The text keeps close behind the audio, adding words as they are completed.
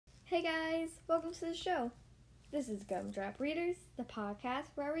Hey guys, welcome to the show. This is Gumdrop Readers, the podcast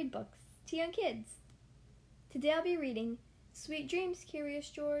where I read books to young kids. Today I'll be reading Sweet Dreams, Curious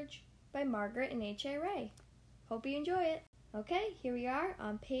George by Margaret and H.A. Rey. Hope you enjoy it. Okay, here we are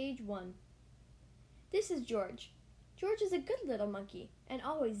on page 1. This is George. George is a good little monkey and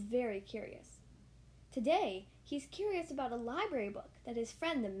always very curious. Today, he's curious about a library book that his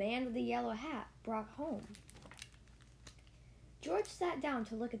friend the man with the yellow hat brought home. George sat down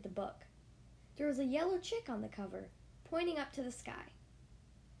to look at the book. There was a yellow chick on the cover, pointing up to the sky.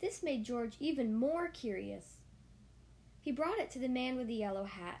 This made George even more curious. He brought it to the man with the yellow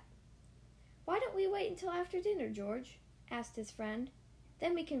hat. "Why don't we wait until after dinner, George?" asked his friend.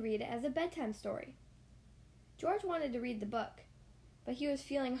 "Then we can read it as a bedtime story." George wanted to read the book, but he was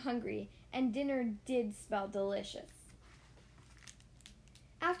feeling hungry, and dinner did smell delicious.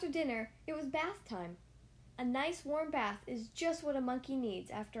 After dinner, it was bath time. A nice warm bath is just what a monkey needs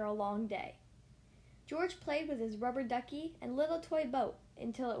after a long day. George played with his rubber ducky and little toy boat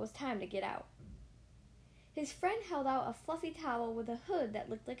until it was time to get out. His friend held out a fluffy towel with a hood that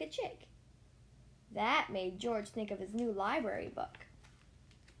looked like a chick. That made George think of his new library book.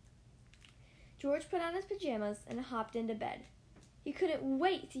 George put on his pajamas and hopped into bed. He couldn't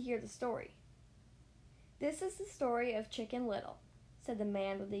wait to hear the story. "This is the story of Chicken Little," said the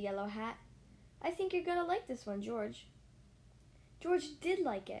man with the yellow hat. "I think you're going to like this one, George." George did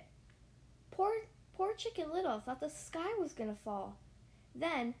like it. Poor Chicken Little thought the sky was going to fall.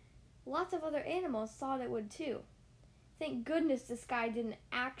 Then, lots of other animals thought it would too. Thank goodness the sky didn't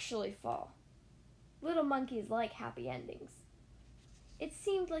actually fall. Little monkeys like happy endings. It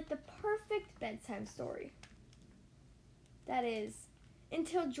seemed like the perfect bedtime story. That is,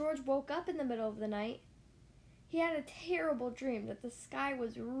 until George woke up in the middle of the night. He had a terrible dream that the sky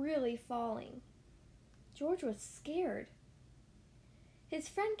was really falling. George was scared. His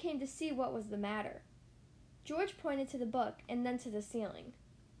friend came to see what was the matter. George pointed to the book and then to the ceiling.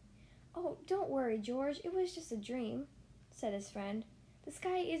 "Oh, don't worry, George, it was just a dream," said his friend. "The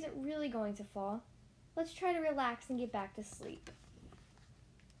sky isn't really going to fall. Let's try to relax and get back to sleep."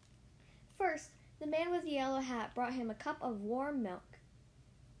 First, the man with the yellow hat brought him a cup of warm milk.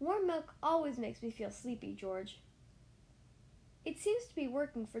 "Warm milk always makes me feel sleepy, George." It seems to be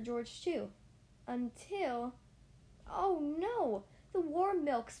working for George too. Until... Oh no! The warm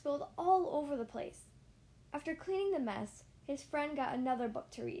milk spilled all over the place. After cleaning the mess, his friend got another book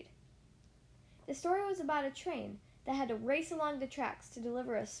to read. The story was about a train that had to race along the tracks to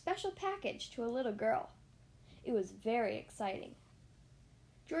deliver a special package to a little girl. It was very exciting.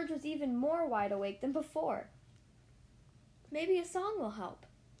 George was even more wide awake than before. "Maybe a song will help,"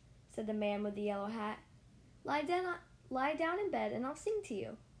 said the man with the yellow hat. Lie down in bed and I'll sing to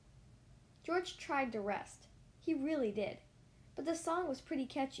you." George tried to rest. He really did. But the song was pretty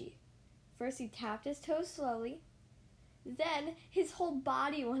catchy. First he tapped his toes slowly. Then his whole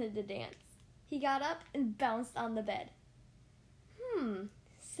body wanted to dance. He got up and bounced on the bed.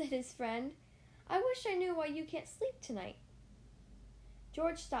 Said his friend. "I wish I knew why you can't sleep tonight."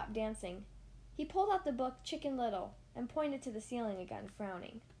 George stopped dancing. He pulled out the book Chicken Little and pointed to the ceiling again,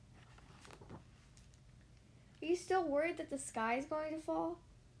 frowning. "Are you still worried that the sky is going to fall?"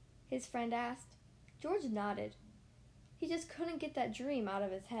 his friend asked. George nodded. He just couldn't get that dream out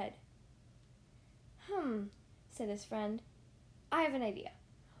of his head. Said his friend. "I have an idea.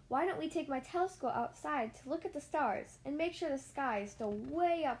 Why don't we take my telescope outside to look at the stars and make sure the sky is still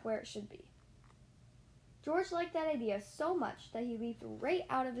way up where it should be?" George liked that idea so much that he leaped right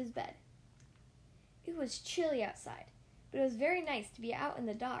out of his bed. It was chilly outside, but it was very nice to be out in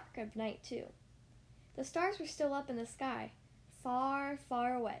the dark of night too. The stars were still up in the sky, far,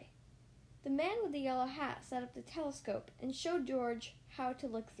 far away. The man with the yellow hat set up the telescope and showed George how to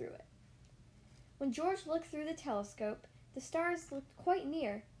look through it. When George looked through the telescope, the stars looked quite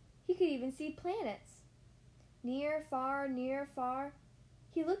near. He could even see planets. Near, far, near, far.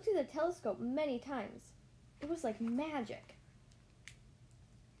 He looked through the telescope many times. It was like magic.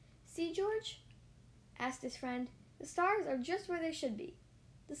 "See, George?" asked his friend. "The stars are just where they should be.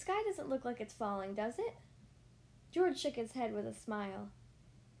 The sky doesn't look like it's falling, does it?" George shook his head with a smile.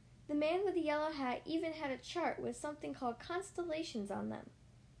 The man with the yellow hat even had a chart with something called constellations on them,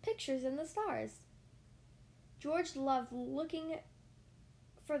 pictures in the stars. George loved looking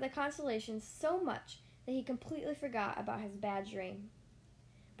for the constellations so much that he completely forgot about his bad dream.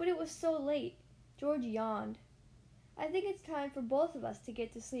 But it was so late. George yawned. "I think it's time for both of us to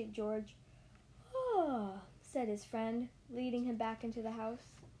get to sleep, George." "Oh," said his friend, leading him back into the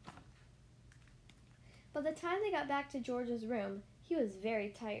house. By the time they got back to George's room, he was very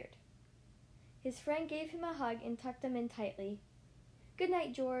tired. His friend gave him a hug and tucked him in tightly. "Good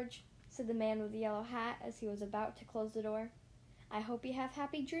night, George," said the man with the yellow hat as he was about to close the door. "I hope you have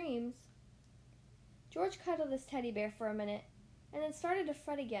happy dreams." George cuddled his teddy bear for a minute, and then started to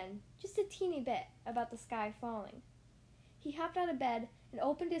fret again, just a teeny bit, about the sky falling. He hopped out of bed and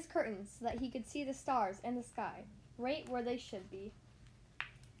opened his curtains so that he could see the stars and the sky, right where they should be.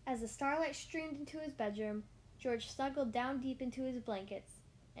 As the starlight streamed into his bedroom, George snuggled down deep into his blankets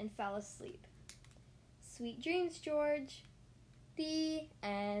and fell asleep. Sweet dreams, George. The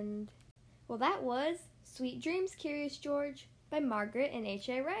end. Well, that was Sweet Dreams, Curious George by Margaret and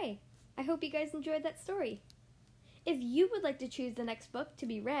H.A. Rey. I hope you guys enjoyed that story. If you would like to choose the next book to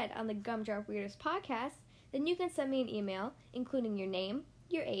be read on the Gumdrop Readers podcast, then you can send me an email including your name,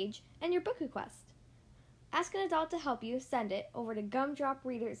 your age, and your book request. Ask an adult to help you, send it over to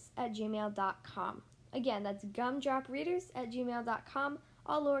gumdropreaders@gmail.com. Again, that's gumdropreaders@gmail.com,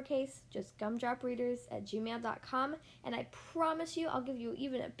 all lowercase, just gumdropreaders@gmail.com, and I promise you, I'll give you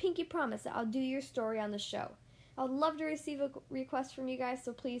even a pinky promise that I'll do your story on the show. I would love to receive a request from you guys,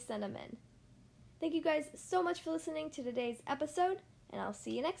 so please send them in. Thank you guys so much for listening to today's episode, and I'll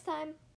see you next time.